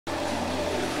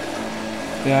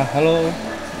Ya, halo,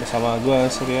 bersama gue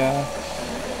Surya.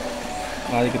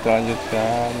 Mari kita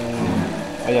lanjutkan.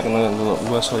 Oh ya, kenalin dulu,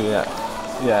 gue Surya.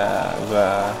 Ya, gue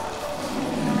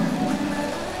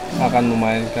akan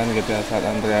memainkan GTA saat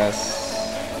Andreas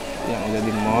yang udah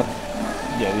di mod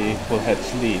jadi full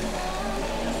HD.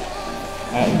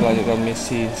 Ayo kita lanjutkan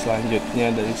misi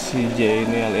selanjutnya dari si J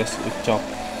ini alias Ucok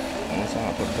yang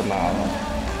sangat terkenal.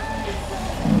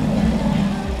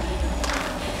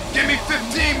 Give me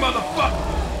 15,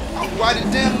 motherfucker! I'll write it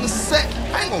down in a sec.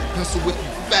 I ain't gonna pencil with you,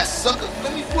 fat sucker.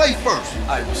 Let me play first.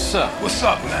 Hey, what's up? What's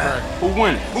up, man? Who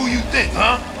winning? Who you think,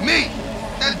 huh? Me.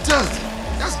 That does it.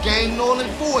 That's game null and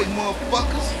void,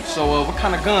 motherfuckers. So, what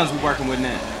kind of guns we working with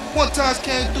now? One time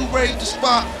came through, raided the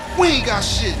spot. We ain't got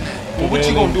shit now. Well, what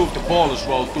you gonna do if the ballers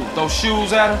roll through? Throw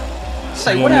shoes at them?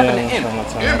 Say, what happened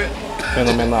to Emmett? Sangat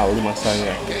fenomenal di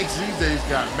masanya. Gangs these days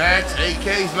got max,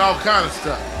 AKs, and all kind of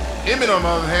stuff. Emmett, on the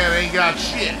other hand, ain't got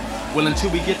shit. Well,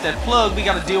 until we get that plug, we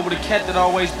gotta deal with a cat that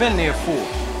always been there for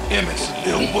us. Emmett's a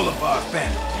Bill Boulevard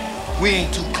bandit. We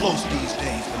ain't too close these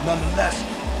days, but nonetheless,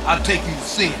 I'll take you to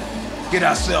see him. Get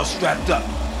ourselves strapped up.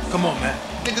 Come on, man.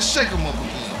 Nigga, shake him up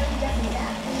again.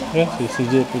 Ya, si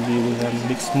CJ pergi dengan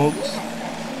Big Smokes.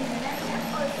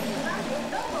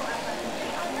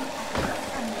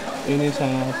 Ini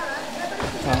sangat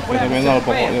fenomenal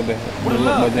pokoknya deh. Dulu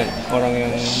banyak orang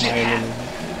yang mainin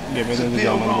game itu di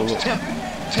zaman dulu.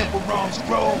 Temple wrongs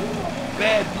grow.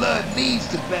 Bad blood leads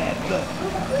to bad blood.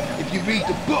 If you read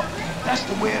the book, that's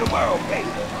the way of the world, baby.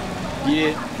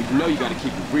 Yeah, but you know you gotta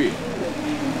keep it real.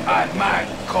 I admire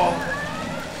you, Carl.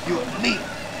 You're a leader,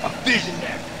 a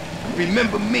visionary.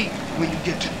 Remember me when you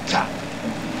get to the top.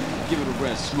 Give it a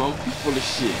rest, Smoke. You full of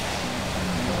shit.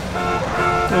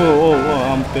 Oh,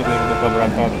 hampir nih kita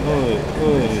tabrakan.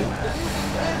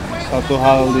 Satu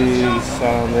hal di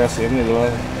San Andreas ini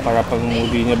adalah para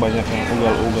pengemudinya banyak yang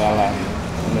ugal-ugalan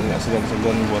dan nggak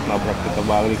segan-segan buat nabrak kita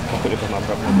balik waktu kita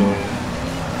nabrak mobilnya.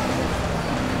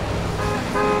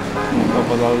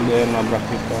 Padahal dia yang nabrak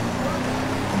kita.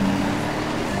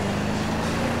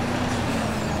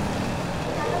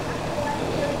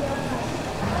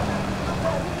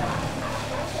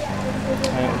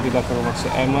 Ayo kita ke rumah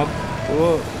si Emmet.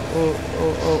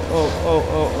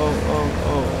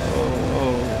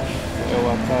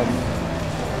 Kelewatan.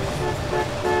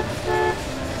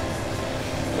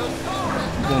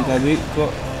 Dan tadi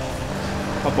kok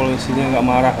polisinya nggak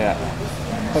marah ya?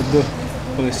 Aduh,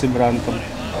 polisi berantem.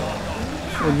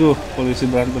 Aduh, polisi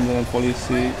berantem dengan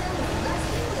polisi.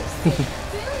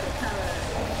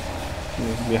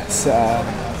 Ini biasa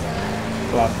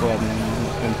kelakuan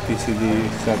NPC di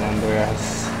San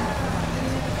Andreas.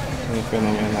 Ini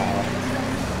fenomenal.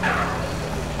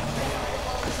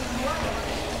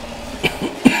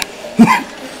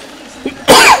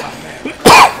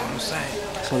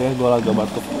 Sorry ya, gue agak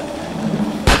batuk.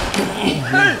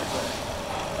 Hey!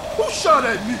 Who shot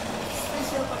at me?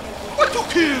 What you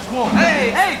kids want?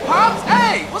 Hey, Pops!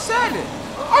 Hey, what's happening?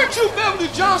 Aren't you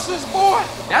Beverly Johnson's boy?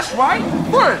 That's right.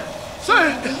 Fred,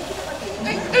 say,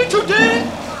 ain't you dead?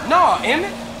 No,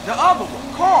 Emmett. The other one,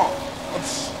 Carl. I'm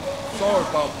sorry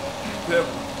about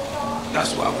Beverly.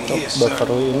 That's why we here, sir.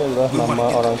 Dokter ini adalah nama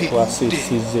orang tua si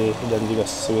CZ dan juga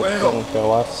Sweet yang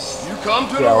tewas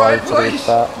di awal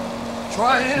cerita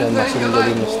dan masih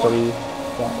menjadi misteri.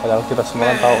 Ya, padahal kita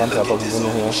semua tahu kan siapa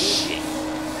pembunuhnya.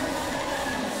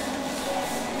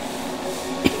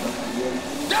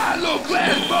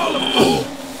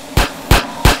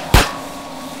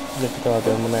 Jadi kita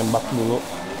latihan menembak dulu.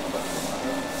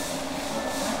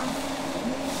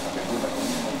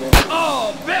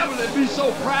 Oh, Beverly be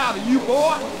so proud of you,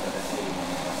 boy.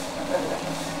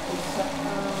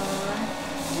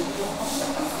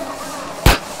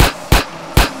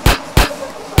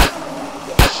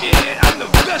 Shit, I'm the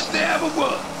best there ever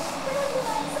was.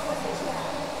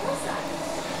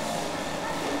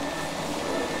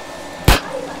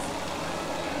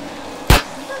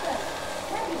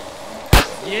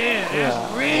 Yeah, that's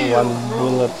real. One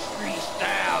bullet.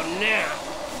 Freestyle now.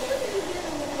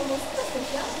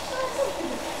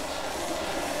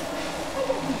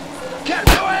 Cap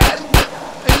your ass!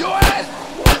 And your ass!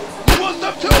 You want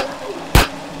some too?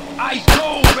 Ice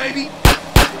cold, baby!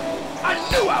 I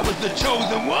knew I was the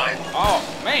chosen one! Oh,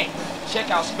 man.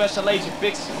 Check out Special Agent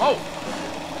Big Smoke.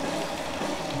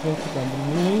 Kita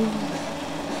beli.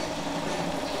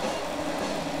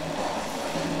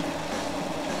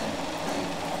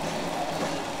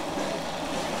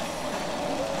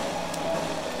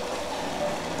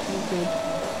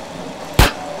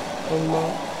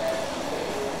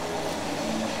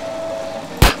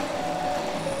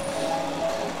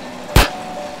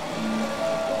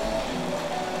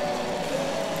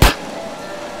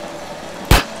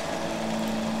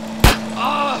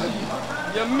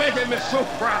 You're making me so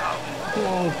proud.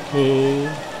 Oke.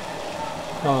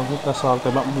 Kalau kita soal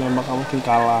tembak menembak mungkin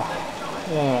kalah.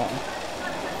 Ya.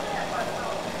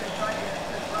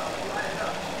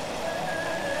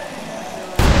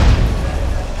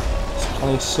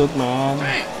 Sekali shoot, man.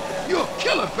 Man, you're a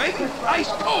killer, baby.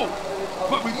 Ice cold.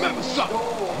 But remember something.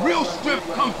 Real strength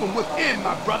comes from within,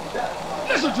 my brother.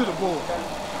 Listen to the boy.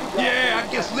 Yeah, I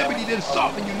guess liberty didn't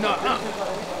soften you none, huh?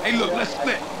 Hey, look, let's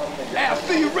split. Hey, I'll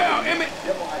see you around, Emmett.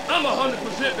 I'm 100%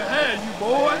 behind you,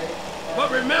 boy. But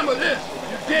remember this,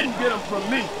 you didn't get them from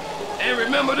me. And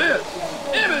remember this,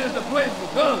 Emmett is the place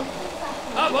for guns.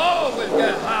 I've always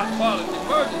got high-quality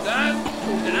merchandise,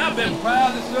 and I've been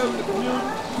proudly serving the community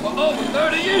for over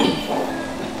 30 years.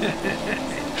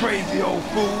 Crazy old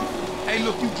fool. Hey,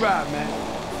 look, you drive, man.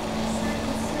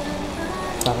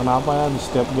 Nah, kenapa ya di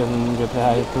setiap game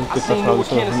GTA itu kita selalu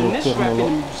sering nyetir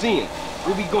mulu.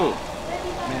 We'll be going.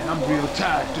 Man, I'm real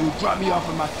tired, dude. Drop me off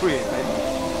at my crib, baby.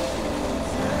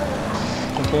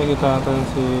 Oke, kita anterin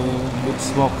si Big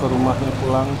Smoke ke rumahnya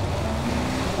pulang.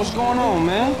 What's going on,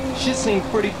 man? Shit seems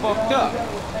pretty fucked up.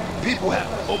 People have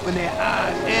to open their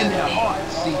eyes and their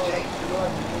hearts, CJ.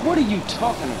 What are you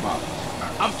talking about?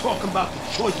 I'm talking about the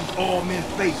choices all men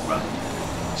face, brother.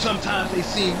 Sometimes they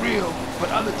seem real, but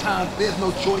other times there's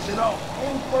no choice at all.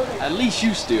 At least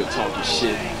you still talking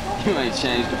shit. You ain't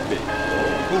changed a bit.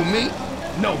 Who, me?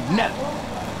 No, never.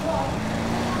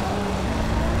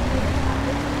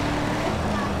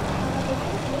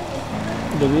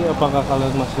 Jadi apakah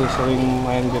kalian masih sering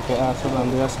main GTA San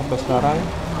Andreas sampai sekarang?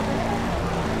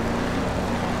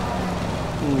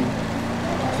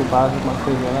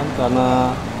 Masih jalan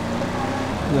karena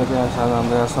GTA San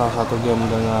Andreas salah satu game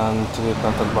dengan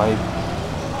cerita terbaik.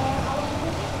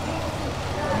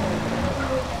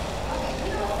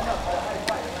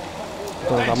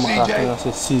 Terutama karakternya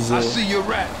si CJ. I see you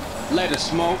right. Let us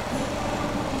smoke.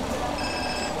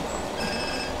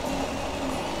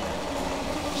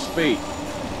 Speak.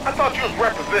 I thought you was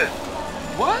representing.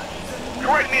 What?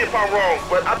 Correct me if I'm wrong,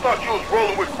 but I thought you was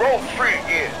rolling with Grove Street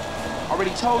again.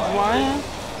 Already told you I am.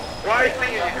 Well, I ain't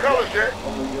seen your colors yet.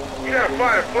 You got a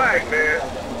flying flag, man.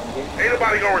 Ain't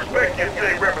nobody gonna respect you if you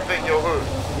ain't representing your hood.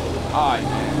 Alright,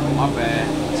 man. My bad.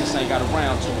 Just ain't got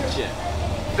around to it yet.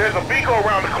 There's a Beagle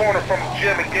around the corner from the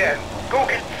gym and gas. Go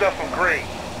get yourself some green.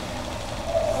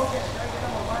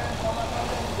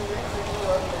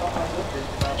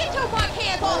 Get your rock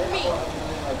hands off me!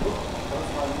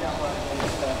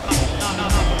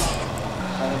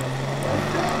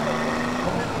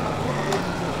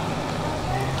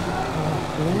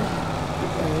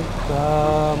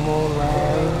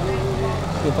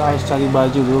 Kita harus cari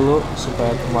baju dulu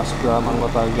supaya termasuk dalam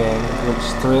anggota geng Group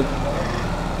Street,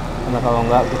 karena kalau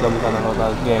enggak kita bukan anggota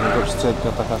geng Group Street,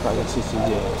 kata kakaknya si CJ.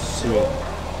 Sweet.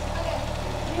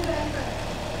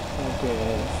 Oke,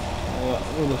 ayo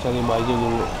udah cari baju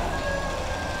dulu.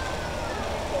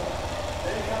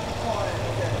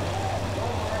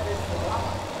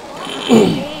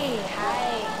 Hey,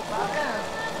 hi, welcome.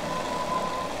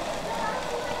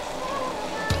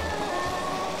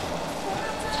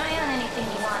 Try on anything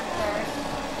you want, sir.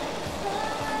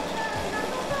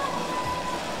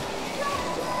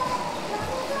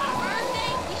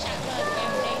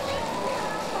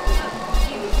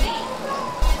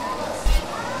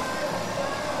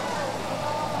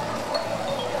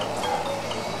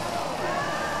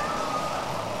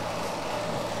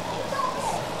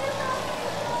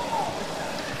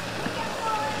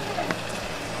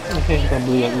 Oke, kita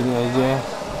beli yang ini aja.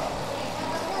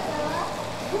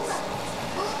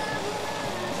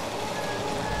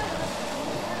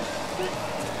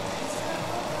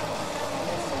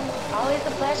 Always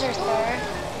a pleasure, sir.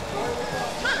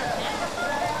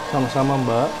 Sama-sama,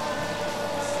 Mbak.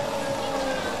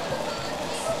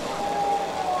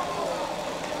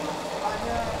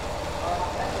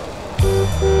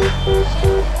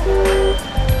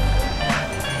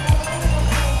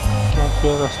 Oke,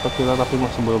 respect kita tapi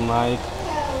masih belum naik.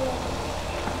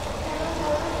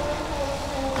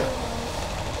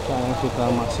 Kayaknya kita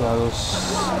masih harus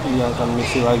menjalankan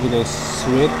misi lagi deh,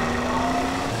 sweet.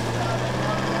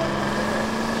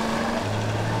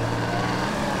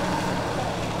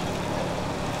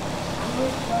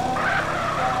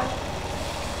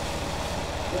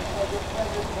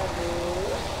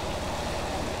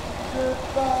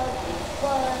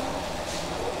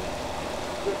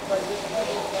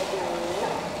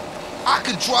 I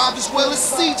could drive as well as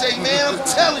CJ, man, I'm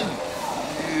telling you.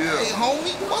 Hey,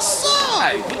 homie, what's up?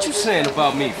 Hey, what you saying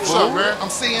about me, What's up, fool? man? I'm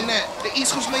saying that the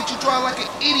East Coast made you drive like an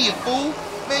idiot, fool.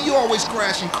 Man, you always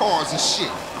crashing cars and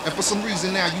shit. And for some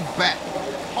reason now you back.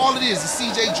 All it is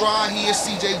CJ drive here,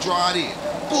 CJ drive there.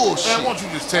 bullshit. Man, why don't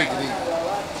you just take it easy?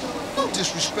 No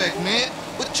disrespect, man,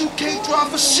 but you can't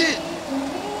drive for shit.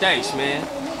 Thanks, man.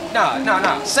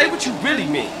 Nah. Say what you really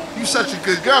mean. You such a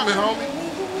good gunman, homie.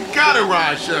 You gotta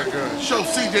ride shotgun. Show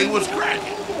CJ what's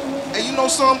cracking. Hey, you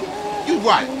know something? You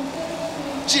right.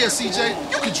 Yeah, CJ,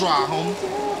 you can drive, homie.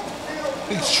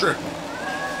 He's tripping.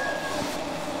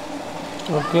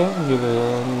 Oke, gitu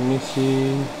kan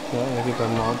misi ya, kita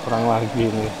mau perang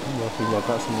lagi nih, bawa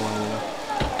senjata semuanya.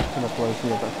 Kita keluar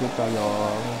senjata kita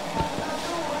dong.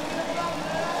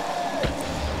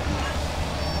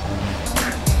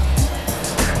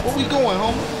 Where we going,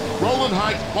 homie? Rolling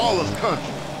Heights, Ballas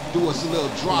Country. Do us a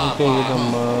little drive Oke, by, kita huh?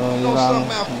 You know menyerang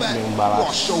something, matter of fact, yang you are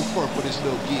balas. chauffeur for this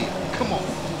little gig. Come on,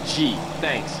 G,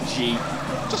 thanks, G.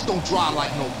 just don't drive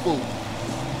like no fool.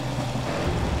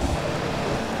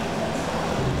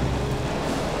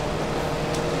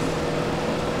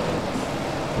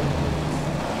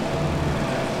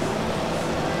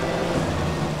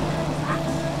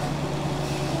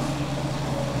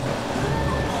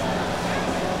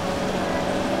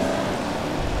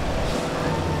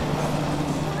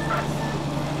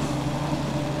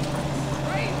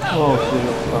 Oh,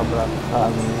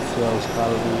 tabrakan sial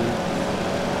sekali.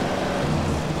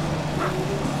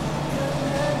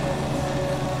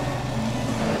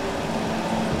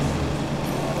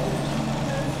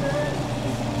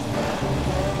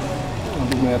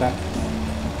 Lampu merah.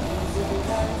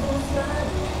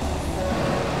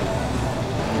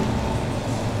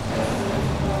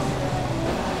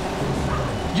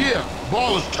 Yeah,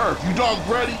 Ballas turf. You dogs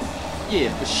ready? Yeah,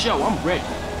 for sure, I'm ready.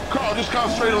 Carl, just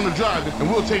concentrate on the driving,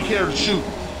 and we'll take care of the shooting.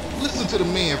 Listen to the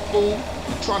man, fool,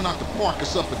 and try not to park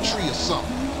us up a tree or something.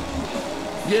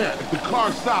 Yeah, if the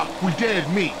car stops, we dead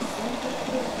meat.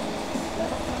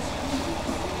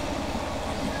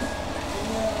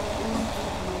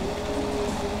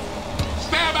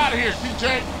 Stab out of here,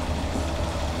 CJ.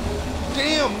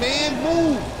 Damn, man,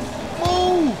 move!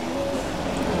 Move!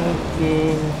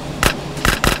 Oke.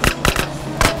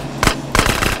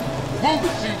 Move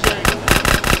it, CJ.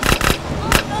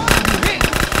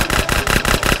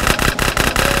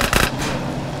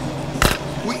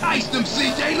 We iced them,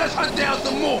 CJ. Let's hunt down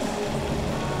some more.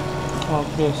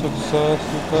 Oke, sukses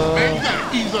kita. Man, you gotta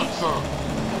ease up some.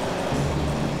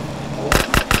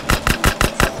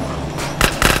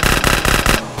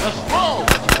 Let's roll.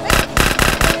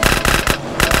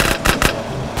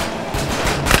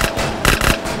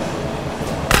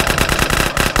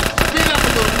 Speed up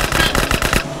a little.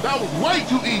 That was way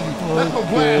too easy. Let's go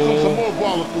blast on some more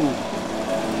baller food.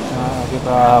 Nah,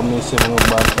 kita misi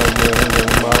mengebat aja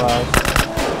yang balas.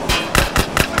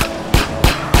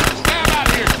 Stab out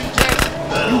of here, CJ.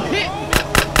 You hit me.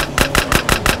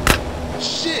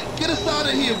 Shit, get us out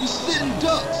of here, we sitting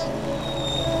ducks.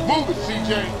 Move it,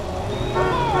 CJ.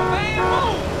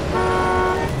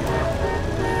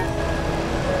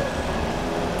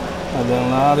 Ada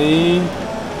yang lari.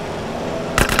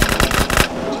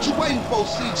 What you waiting for,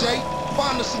 CJ?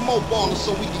 Find us some more ballers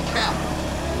so we can cap 'em.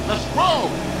 Let's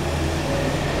roll.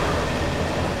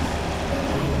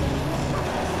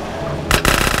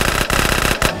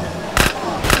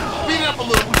 Speed up a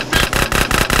little. We sit.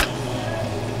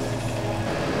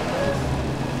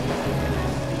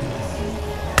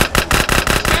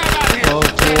 Stab out of here,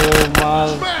 Oke,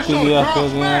 Smash mati on the cross,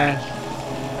 akhirnya. smash.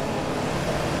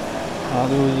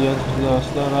 Hari ujian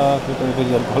saudara-saudara, kita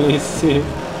dikejar polisi.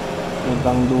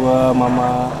 Bintang 2,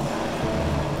 mama.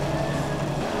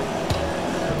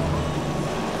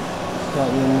 Tak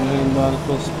ingin menghindar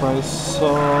ke spray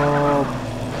shop.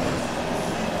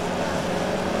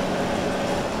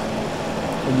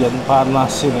 Hujan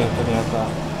panas ini ternyata.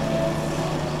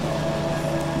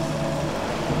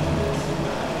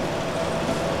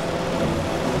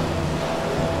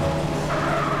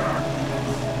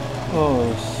 Oh,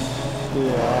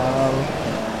 sial.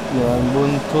 Jalan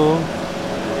buntu.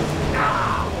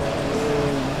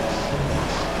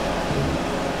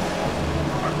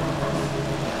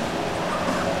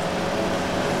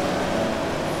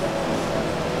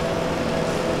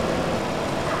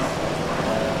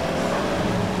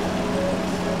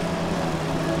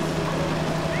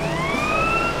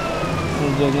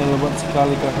 Hujannya lebat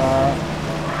sekali, kakak.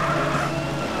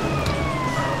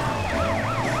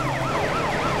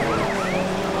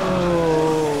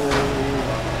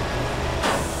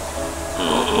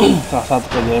 Salah satu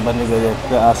keajaiban juga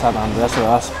keasaan Andreas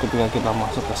adalah ketika kita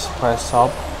masuk ke spray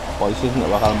shop, polisi nggak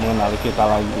bakal mengenali kita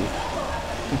lagi.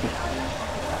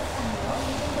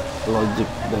 Logik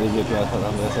dari GTA San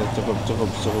Andreas cukup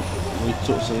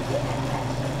lucu sih,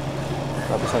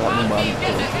 tapi sangat membantu.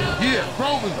 Yeah,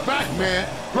 Grove is back, man.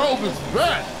 Grove is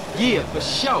back. Yeah, for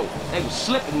sure. They was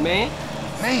slipping, man.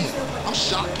 Man, I'm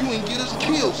shocked you ain't get us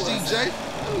killed, CJ.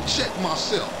 Let me check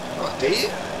myself. Dead?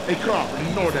 Hey, Carl,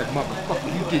 ignore that motherfucker.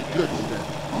 You did good today.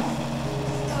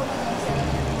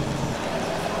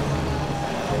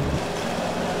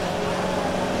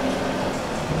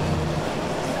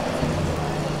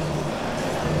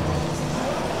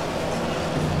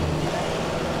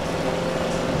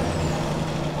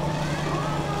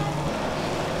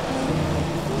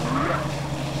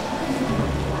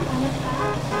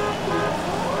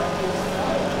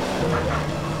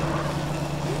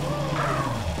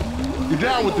 You're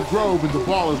down with the Grove and the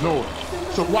ball is north.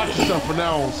 So watch yourself from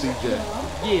now on, CJ.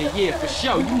 Yeah, for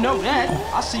sure. You know that.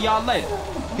 I'll see y'all later.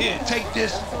 Here, take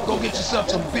this. Go get yourself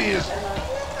some beers.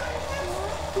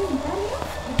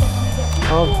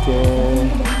 Oke,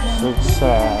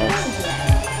 sukses.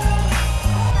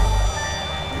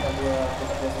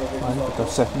 Mari kita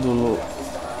save dulu.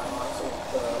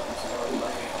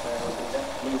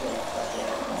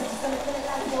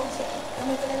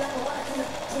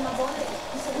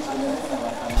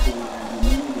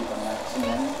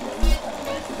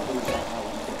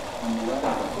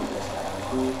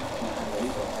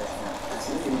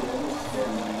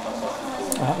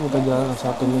 Kita jalan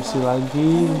satu misi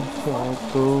lagi,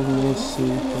 yaitu misi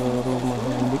ke rumah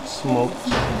Big Smoke.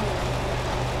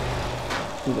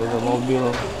 Tidak ada mobil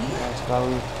sama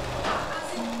sekali.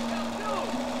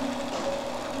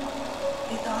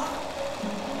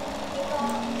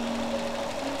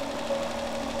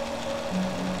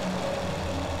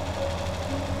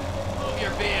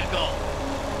 Your vehicle.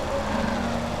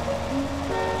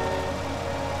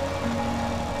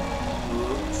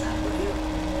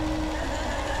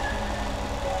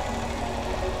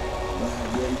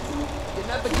 You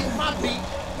never get my beat.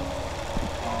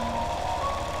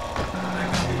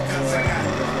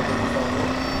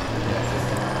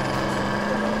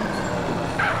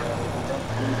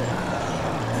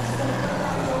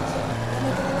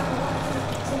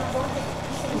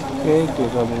 Oke,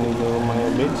 kita menuju rumah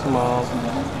Big Smoke.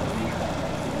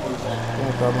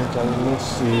 Kita mencari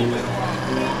misi.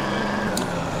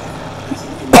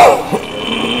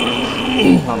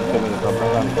 Hampir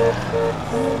bertabrakan.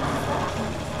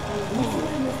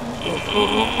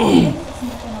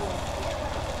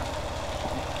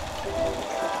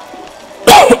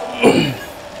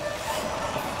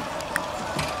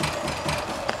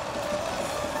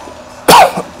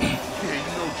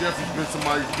 Jeffrey's been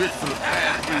somebody's bitch for the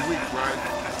past 3 weeks, right?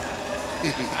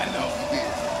 I know.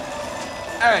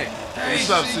 Hey,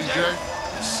 What's up, CJ?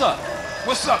 what's up?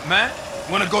 What's up, man?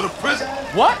 Wanna go to prison?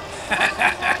 What?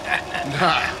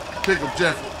 Nah, pick up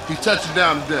Jeffrey. He's touching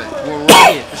down today. Wanna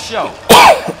ride? Yeah, for sure.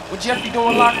 What Jeffrey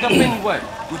doing locked up anyway?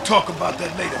 We'll talk about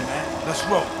that later, man. Let's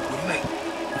roll. We're late.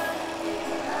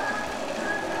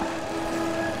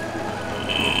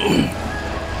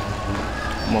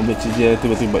 Mobil CJ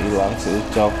tiba-tiba hilang, si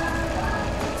Ucok.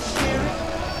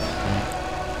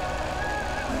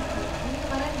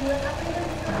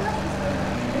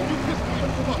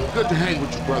 Good to hang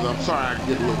with you, brother. I'm sorry I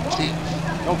get a little tense.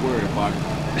 Don't worry about it.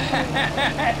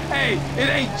 Hey, it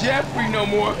ain't Jeffrey no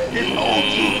more. It's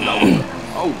OG Low.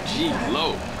 OG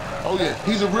Low. Oh yeah,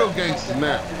 he's a real gangster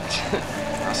now.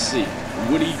 I see.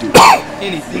 What do you do?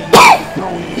 Anything you can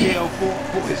throw in jail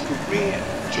for his career,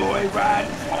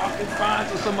 joyriding, parking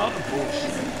fines, or some other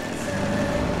bullshit.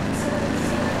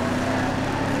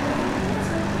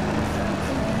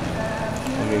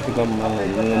 Oke, kita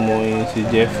menemui si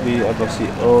Jeffrey atau si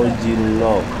OG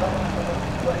Love.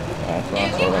 Nah,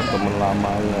 salah seorang teman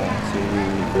lamanya si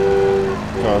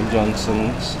Carl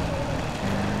Johnson.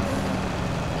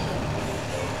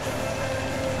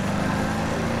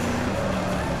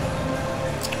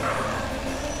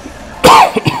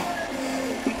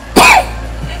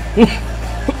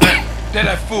 There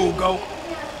that fool go.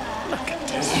 Look at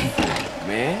this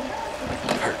man.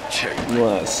 Hurt cherry.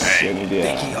 Was ini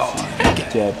dia Think he hard.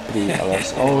 Jeffrey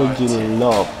alias OG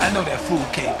Love. I know that fool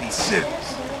can't be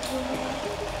serious.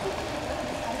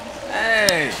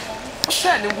 Hey, what's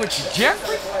happening with you,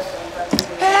 Jeffrey?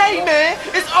 Hey, man,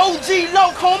 it's OG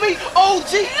Low, homie.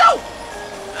 OG Low.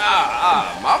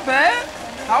 My bad.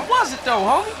 How was it though,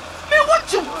 homie? Man, what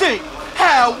you think?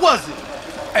 How was it?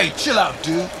 Hey, chill out,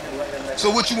 dude.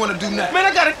 So what you wanna do now? Man,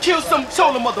 I gotta kill some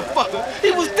chola motherfucker.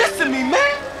 He was dissing me,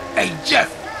 man. Hey, Jeff.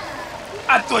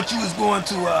 I thought you was going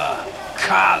to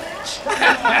college.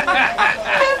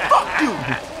 Man, fuck you.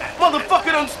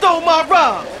 Motherfucker done stole my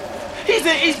rhymes. He's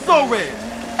in East Flores.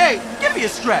 Hey, give me a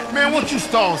strap. Man, why don't you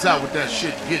stall us out with that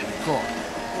shit and get in the car?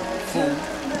 Fool.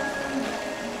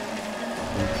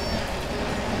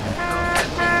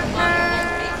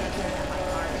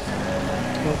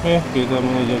 Oke, kita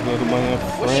menuju ke rumahnya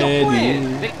What's your Freddy. plan,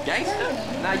 big gangster?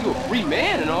 Now you a free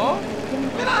man and all.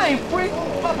 Man, I ain't free.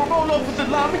 My parole officer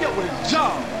lined me up with a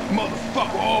job.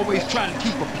 Motherfucker always trying to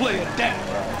keep a player down.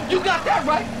 You got that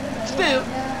right. Still,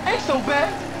 ain't so bad.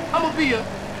 I'ma be a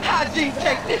hygiene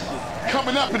technician.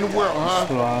 Coming up in the world, huh?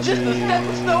 Setelah Just a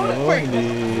stepping stone to greatness.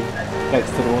 di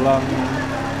tekstur ulang,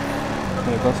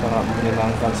 mereka sangat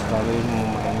menyenangkan sekali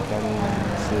memainkan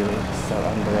si San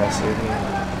Andreas ini.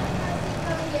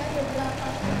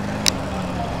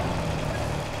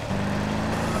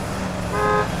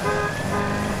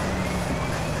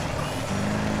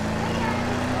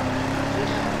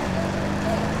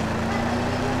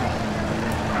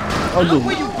 Aduh,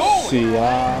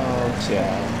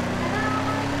 sial.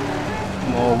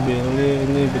 Mobilnya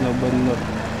ini bener-bener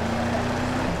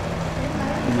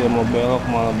dia mau belok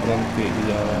malah berhenti di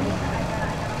jalan.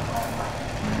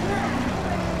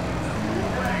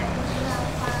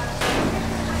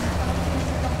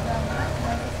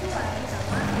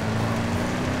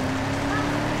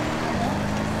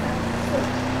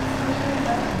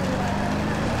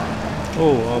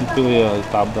 Oh, hampir ya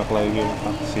tabrak lagi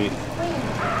taksi.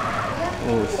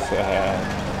 Set.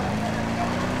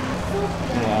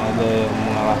 Nggak ada yang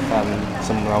mengalahkan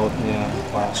semrautnya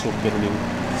para supir di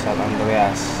San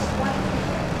Andreas.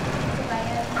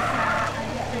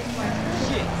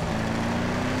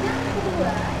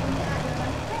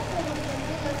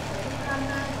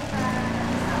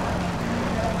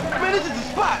 Man, this is the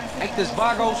spot. Ain't this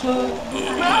Vago's hood?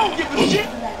 Man, I don't give a shit.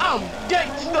 I'm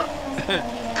gangsta.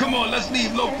 Come on, let's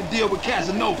leave Lope to deal with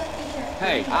Casanova.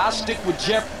 Hey, I'll stick with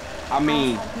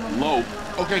Lope.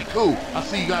 Okay, cool. I'll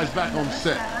see you guys back on the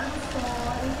set.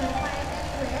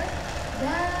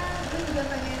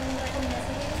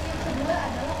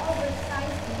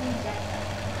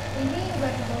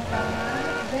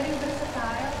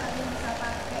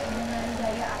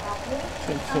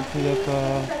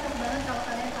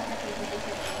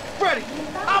 Freddy,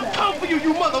 I'm coming for you,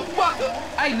 you motherfucker!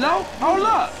 Hey, Lo, hold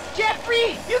up.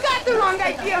 Jeffrey, you got the wrong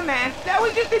idea, man. That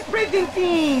was just a prison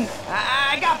thing.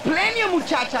 I got plenty of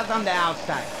muchachas on the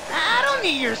outside. I don't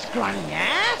need your scrawny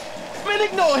ass. Man,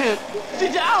 ignore him.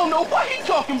 CJ, I don't know what he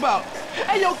talking about.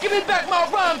 Hey, yo, give me back my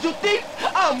rhymes, you thief.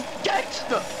 I'm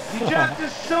gangster. You dropped the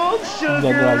soul,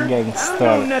 sugar. Jagoan I gangster.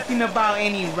 don't know nothing about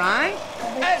any rhyme.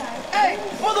 Hey,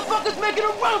 motherfuckers making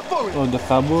a run for it. Oh, udah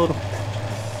kabur.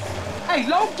 Hey,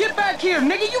 Lo, get back here,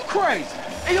 nigga. You crazy.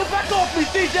 Hey, yo, back off me,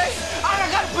 CJ. I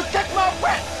gotta protect my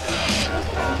rep.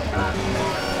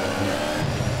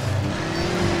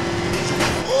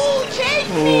 Ooh, chase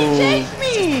me, chase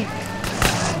me.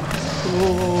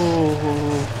 Tuh.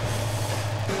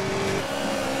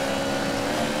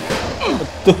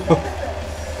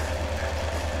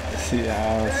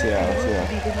 Sial.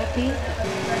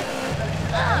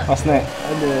 Pas nek,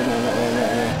 aduh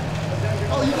nenek.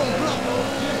 Oh, you gonna drop?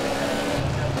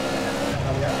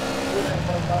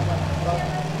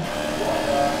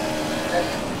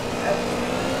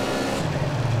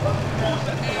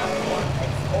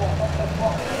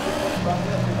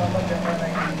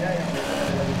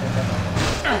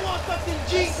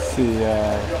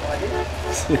 Sial.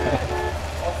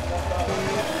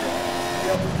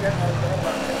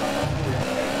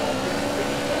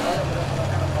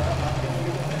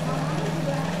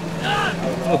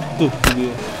 Tuh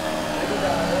dia.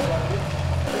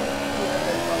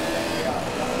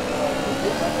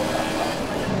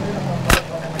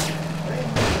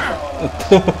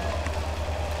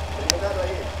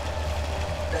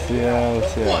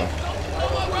 Sial.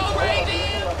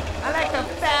 I like the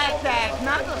fast ass,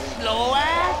 not the slow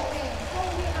ass.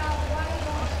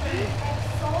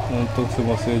 Untuk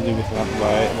semuanya juga sangat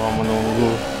baik, mau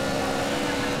menunggu.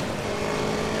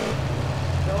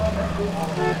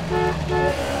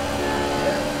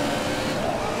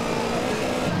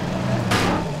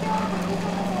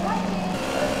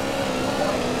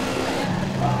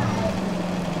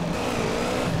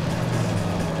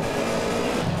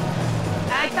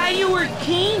 I thought you were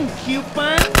king,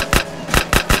 coupon.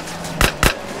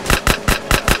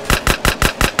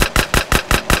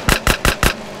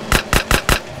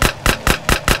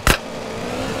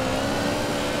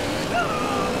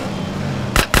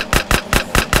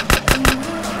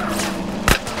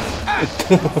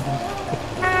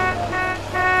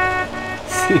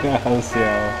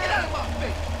 Sial.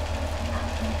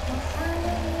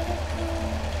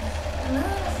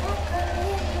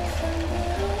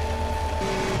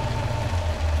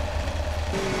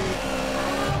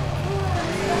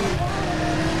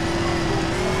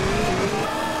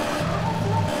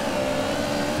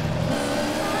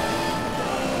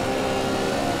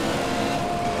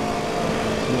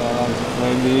 Jalan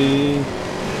Freddy.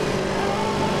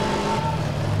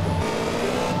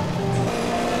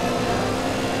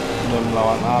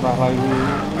 lawan arah lagi.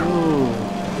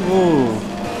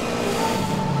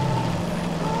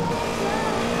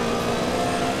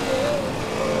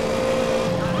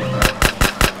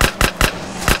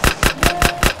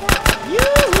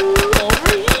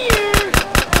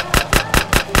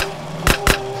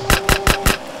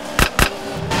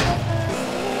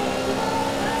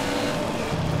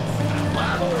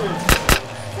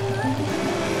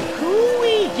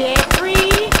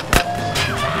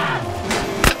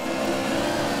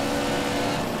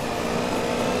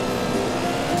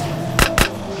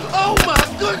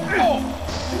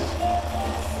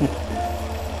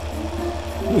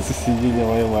 Sisinya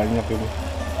nyawanya banyak ini,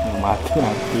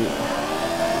 mati.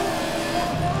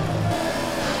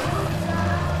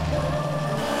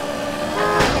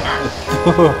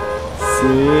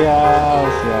 Sial.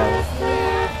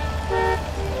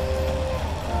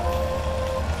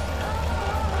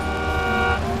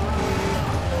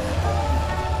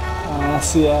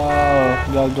 Sial,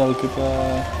 gagal kita.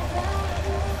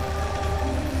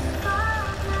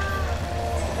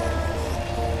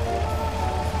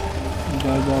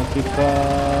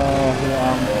 Ya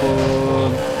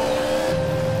ampun.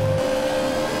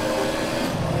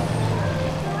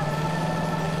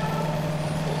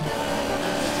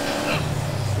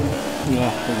 Ya,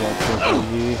 terjatuh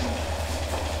lagi.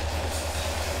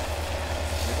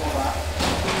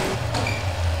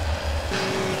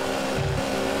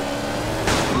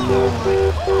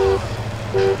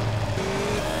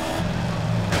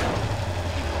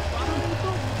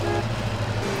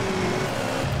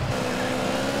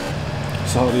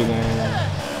 Sorry Neng,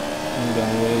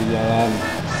 mengganggu jalan.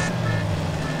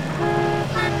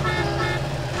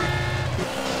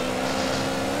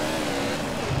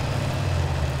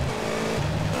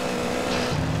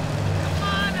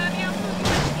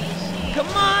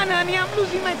 Come on, honey, I'm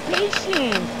losing my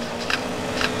patience.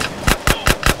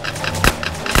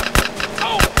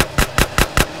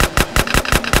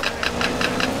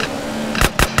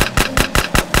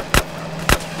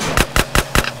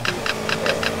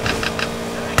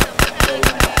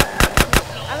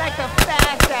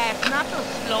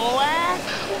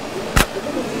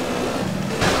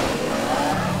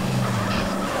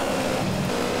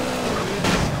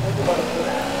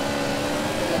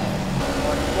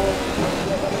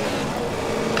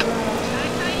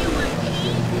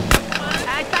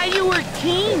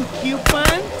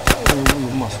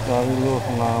 Lemah sekali lu,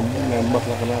 nembak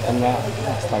gak kena.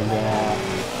 Astaga.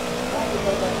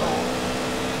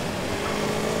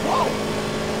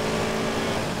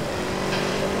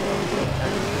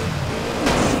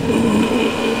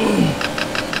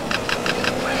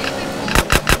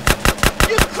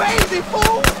 You crazy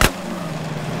fool!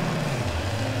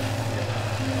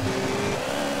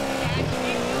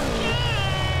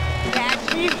 Catch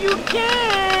me if you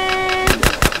can!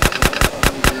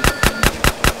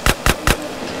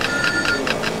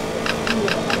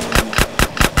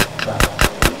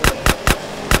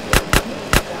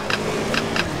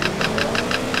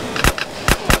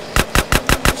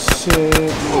 Shit,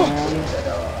 man.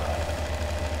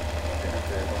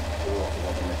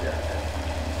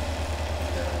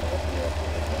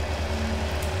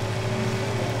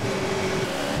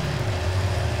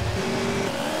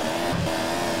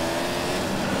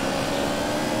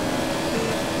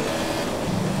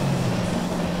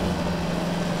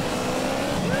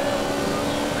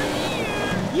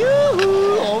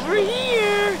 Yoo-hoo! Over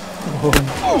here!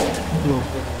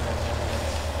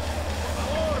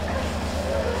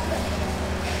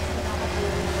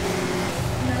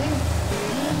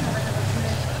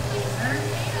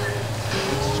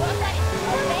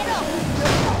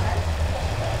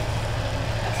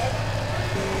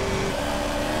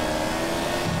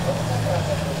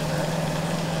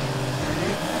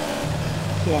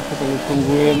 Ya, kita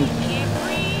tungguin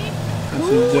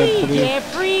si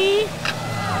Jeffrey.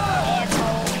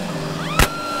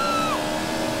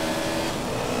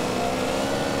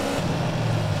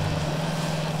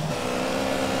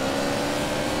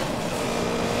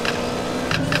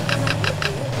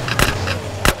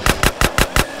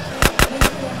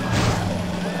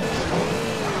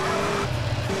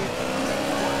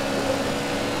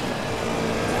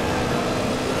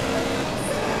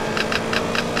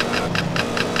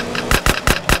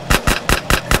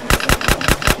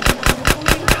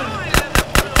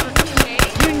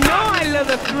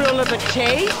 The thrill of the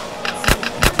chase.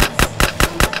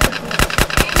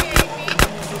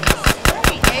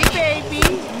 Hey baby,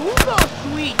 move those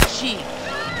sweet cheeks.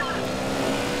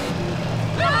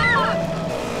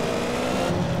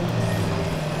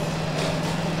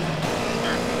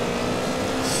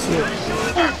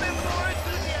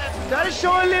 Gotta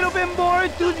show a little bit more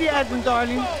enthusiasm,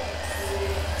 darling.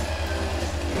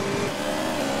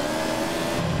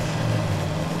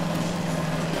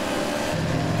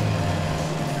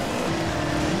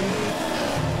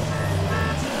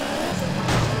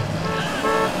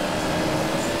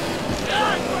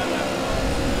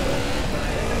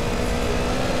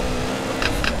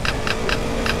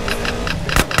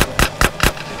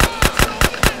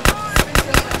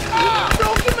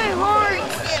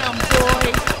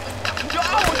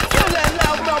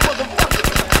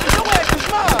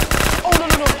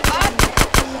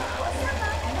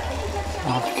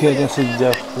 Akhirnya si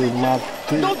Jeffrey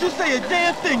mati. Don't you say a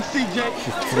damn thing, CJ. Si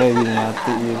Freddy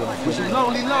mati gitu. Was you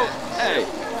lonely, low? Hey,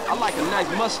 I like a nice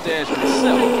mustache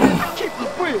myself. Keep it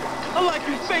real. I like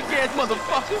you fake ass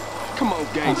motherfucker. Come on,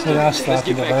 gangster. Akhirnya setelah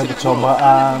 3 kali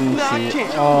percobaan si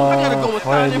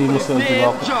Freddy bisa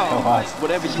jelok tewas.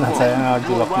 Nah saya nggak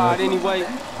jeloknya.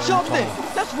 Sure thing.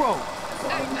 Let's roll.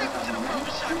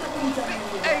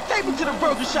 Hey, take me to the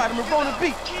burger shop in Marona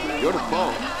Beach. You're the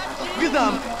bomb. Cause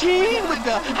I'm keen with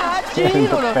the hot gene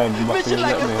on a mission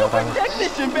like a super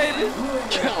technician, baby.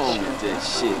 Come on with that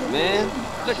shit, man.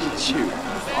 Look at you.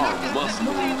 All muscle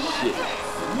and shit.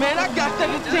 Man, I got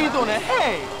 17s on the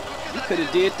head. You could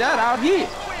have did that out here.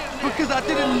 Because I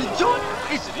did it in the joint,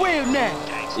 it's real now.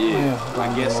 Yeah, I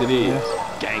guess it is,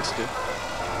 gangster.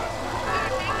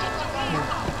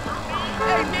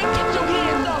 Hey, man, get your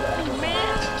hands off me,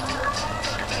 man.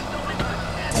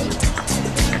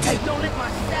 Hey, don't let my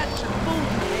stature fool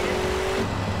you, man.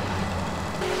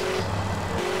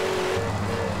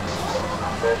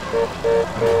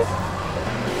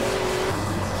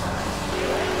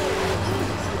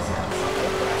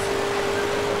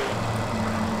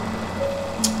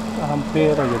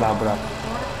 Hampir aja nabrak.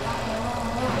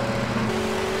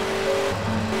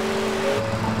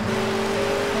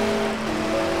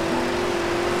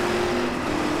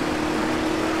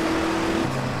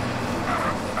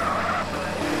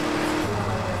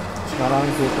 Sekarang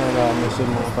kita udah mesti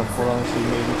mengangkat pulang si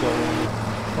Ucok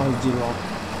Jilok.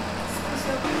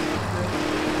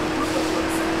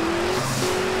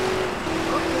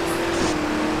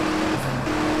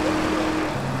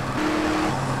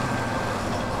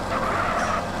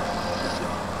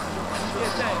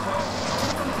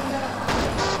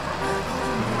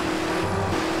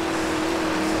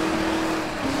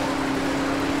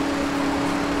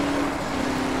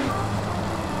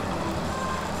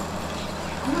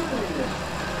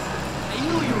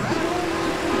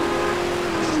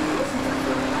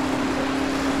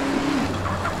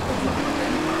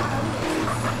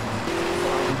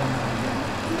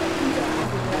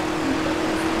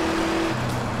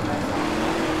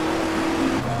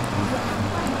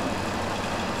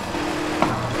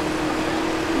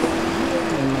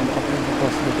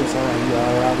 Sedikit salah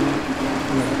jalan,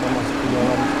 ini kita masuk ke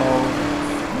jalan tol.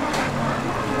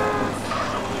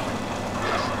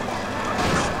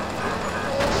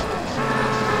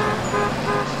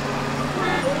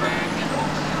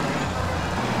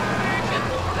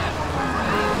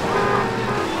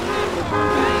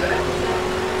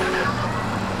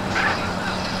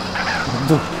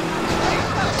 Aduh,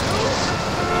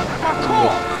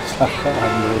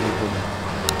 ambil itu.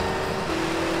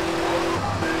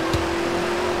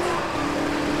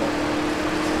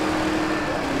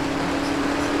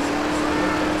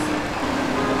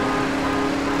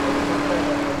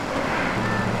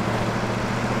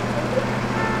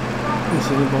 Di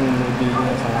sini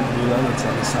pengemudinya sangat gila dan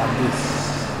sangat sadis.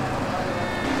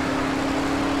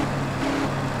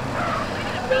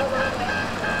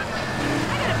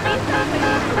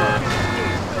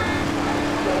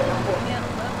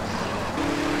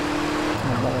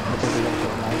 Nampak kita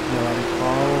tidak naik jalan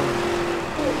tol.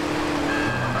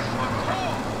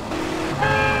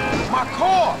 My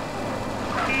car!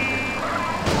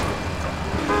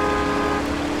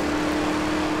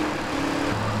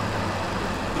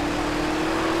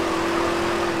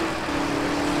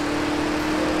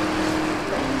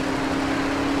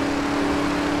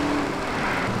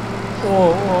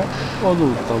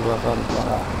 Waduh, tabrakan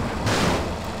parah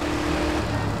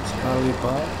sekali,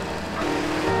 Pak.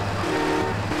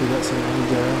 Tidak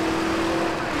sengaja.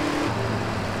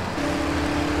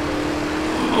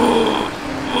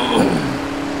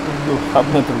 Aduh,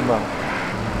 kapnya terbang.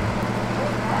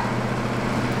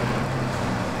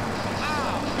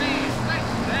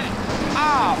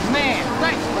 Oh man,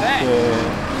 thanks for that.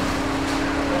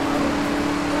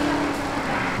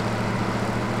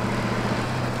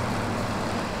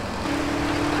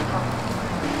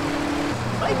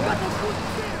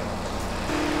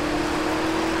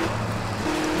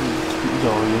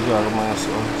 Jauh juga rumahnya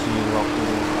si Ucok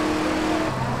ini.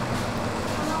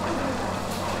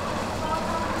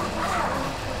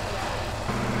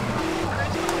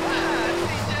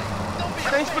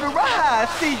 Thanks for the ride,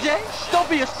 CJ. Don't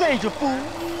be a stranger, fool.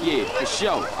 Yeah, for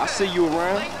sure. I see you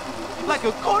around. Like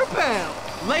a quarter pound.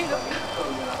 Later.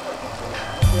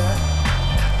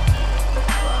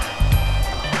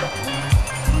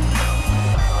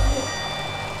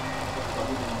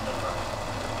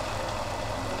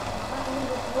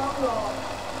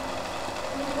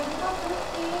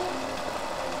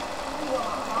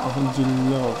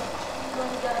 Alhamdulillah.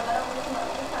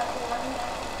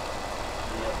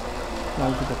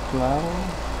 Lalu kita pulang.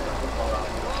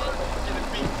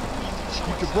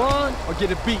 You can run or get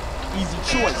a beat. Easy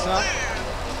choice, huh?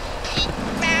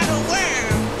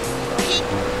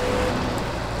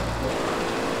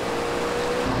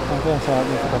 Oke,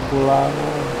 saatnya kita pulang.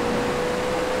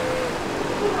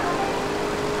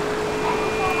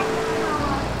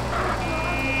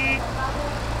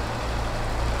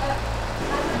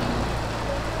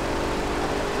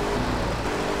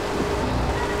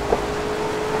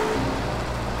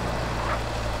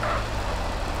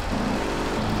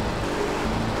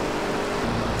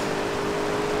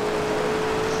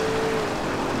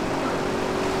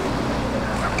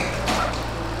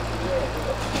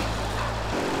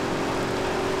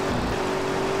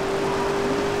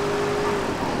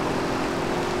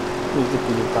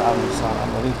 Kejutaan besar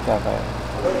Amerika kayak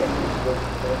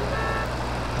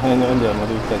ini kan di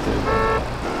Amerika ceritanya.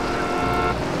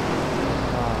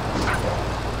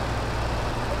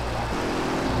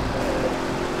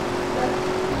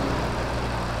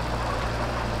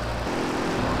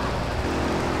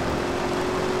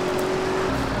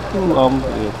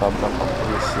 Ditabrak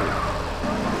polisi.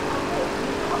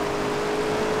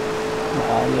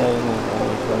 Bahaya ini kalau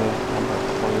misalnya tabrak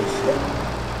polisi.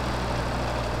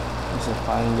 Bisa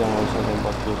panjang urusannya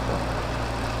buat kita.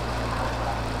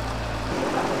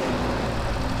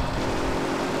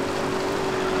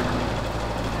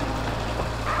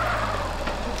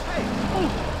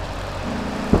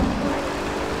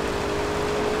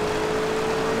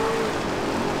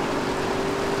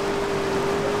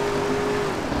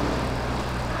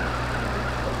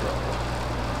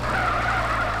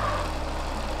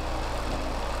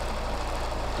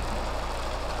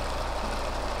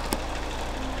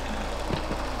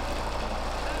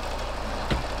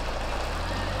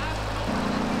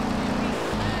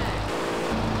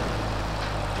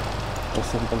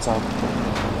 Simpen satu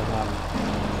dengan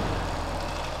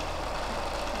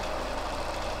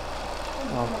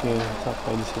oke,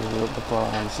 sampai di sini dulu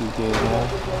petualangan si J nya.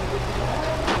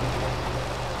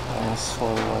 Thanks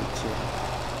for watching.